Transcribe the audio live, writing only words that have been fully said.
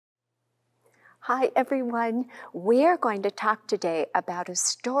Hi everyone. We're going to talk today about a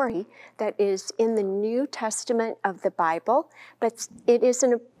story that is in the New Testament of the Bible, but it is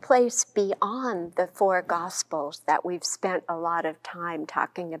in a place beyond the four Gospels that we've spent a lot of time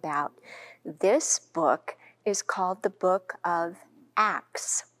talking about. This book is called the Book of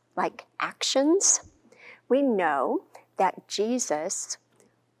Acts, like actions. We know that Jesus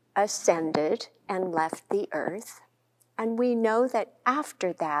ascended and left the earth, and we know that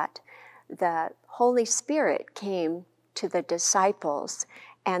after that, the Holy Spirit came to the disciples,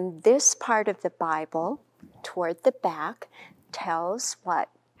 and this part of the Bible, toward the back, tells what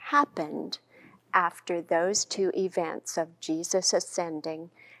happened after those two events of Jesus ascending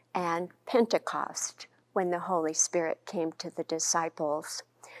and Pentecost, when the Holy Spirit came to the disciples.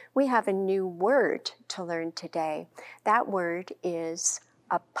 We have a new word to learn today. That word is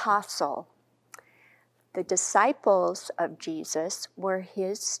apostle. The disciples of Jesus were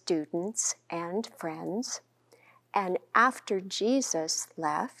his students and friends, and after Jesus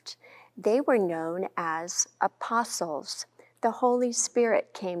left, they were known as apostles. The Holy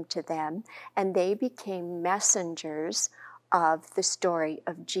Spirit came to them, and they became messengers of the story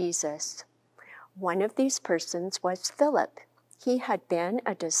of Jesus. One of these persons was Philip. He had been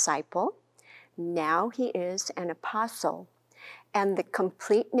a disciple. Now he is an apostle. And the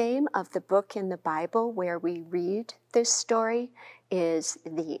complete name of the book in the Bible where we read this story is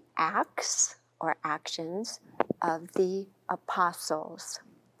the Acts, or Actions, of the Apostles.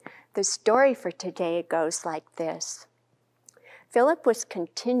 The story for today goes like this. Philip was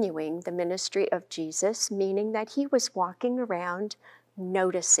continuing the ministry of Jesus, meaning that he was walking around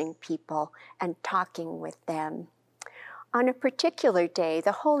noticing people and talking with them. On a particular day,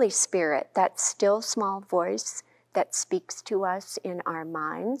 the Holy Spirit, that still small voice that speaks to us in our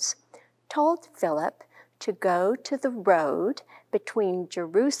minds, told Philip to go to the road between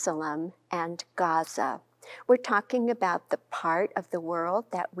Jerusalem and Gaza. We're talking about the part of the world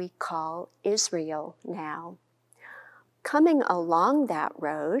that we call Israel now. Coming along that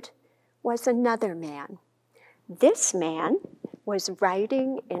road was another man. This man was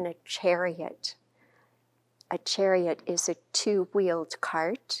riding in a chariot. A chariot is a two-wheeled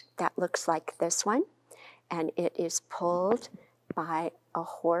cart that looks like this one, and it is pulled by a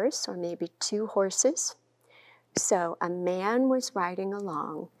horse or maybe two horses. So a man was riding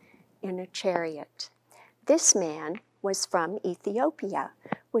along in a chariot. This man was from Ethiopia,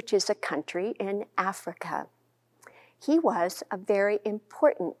 which is a country in Africa. He was a very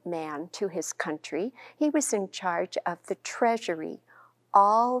important man to his country. He was in charge of the treasury,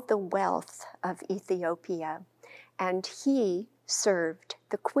 all the wealth of Ethiopia, and he served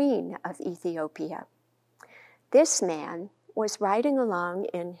the Queen of Ethiopia. This man was riding along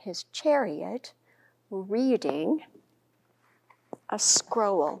in his chariot, reading a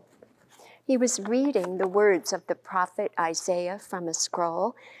scroll. He was reading the words of the prophet Isaiah from a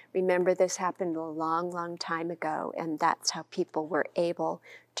scroll. Remember, this happened a long, long time ago, and that's how people were able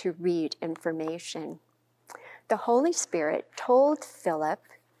to read information. The Holy Spirit told Philip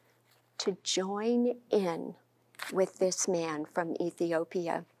to join in with this man from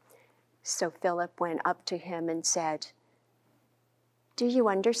Ethiopia. So Philip went up to him and said, "Do you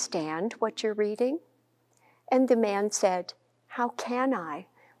understand what you're reading?" And the man said, "How can I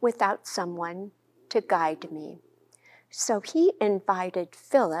without someone to guide me?" So he invited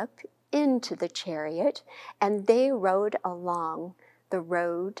Philip into the chariot, and they rode along the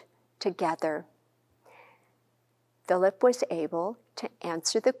road together. Philip was able to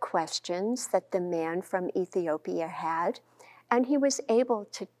answer the questions that the man from Ethiopia had, and he was able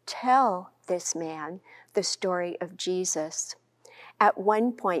to tell this man the story of Jesus. At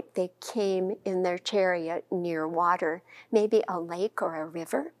one point, they came in their chariot near water, maybe a lake or a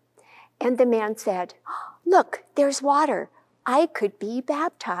river, and the man said, "Look, there's water. I could be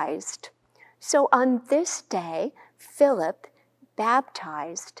baptized." So on this day, Philip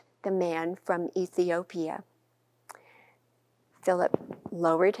baptized the man from Ethiopia. Philip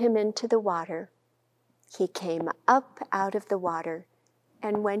lowered him into the water. He came up out of the water,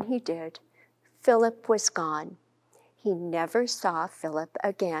 and when he did, Philip was gone. He never saw Philip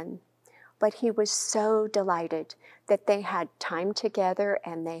again, but he was so delighted that they had time together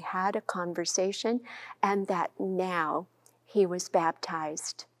and they had a conversation, and that now he was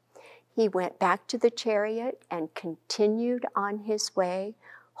baptized. He went back to the chariot and continued on his way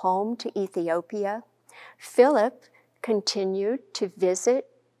home to Ethiopia. Philip continued to visit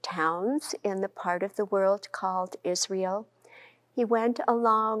towns in the part of the world called Israel. He went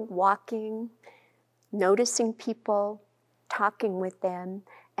along walking, noticing people, talking with them,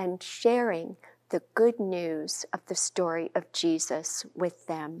 and sharing the good news of the story of Jesus with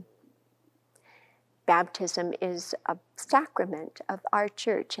them. baptism is a sacrament of our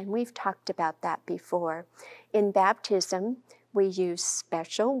church, and we've talked about that before. In baptism, we use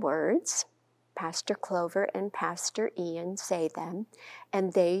special words. Pastor Clover and Pastor Ian say them,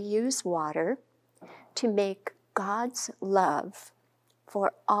 and they use water to make God's love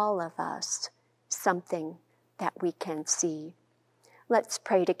for all of us something that we can see. Let's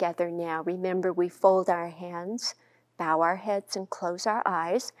pray together now. Remember, we fold our hands, bow our heads, and close our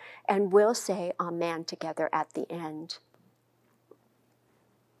eyes, and we'll say Amen together at the end.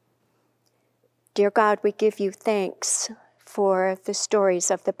 Dear God, we give you thanks for the stories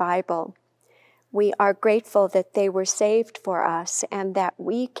of the Bible. We are grateful that they were saved for us and that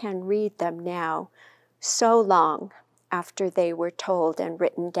we can read them now, so long after they were told and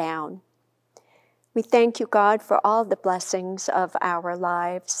written down. We thank you, God, for all the blessings of our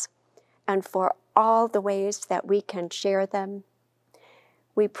lives and for all the ways that we can share them.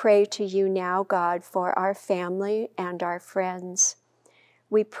 We pray to you now, God, for our family and our friends.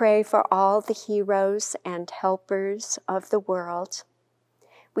 We pray for all the heroes and helpers of the world.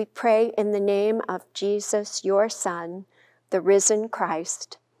 We pray in the name of Jesus, your Son, the risen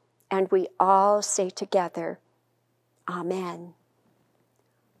Christ, and we all say together, Amen.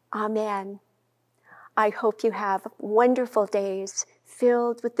 Amen. I hope you have wonderful days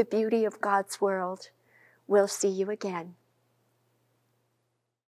filled with the beauty of God's world. We'll see you again.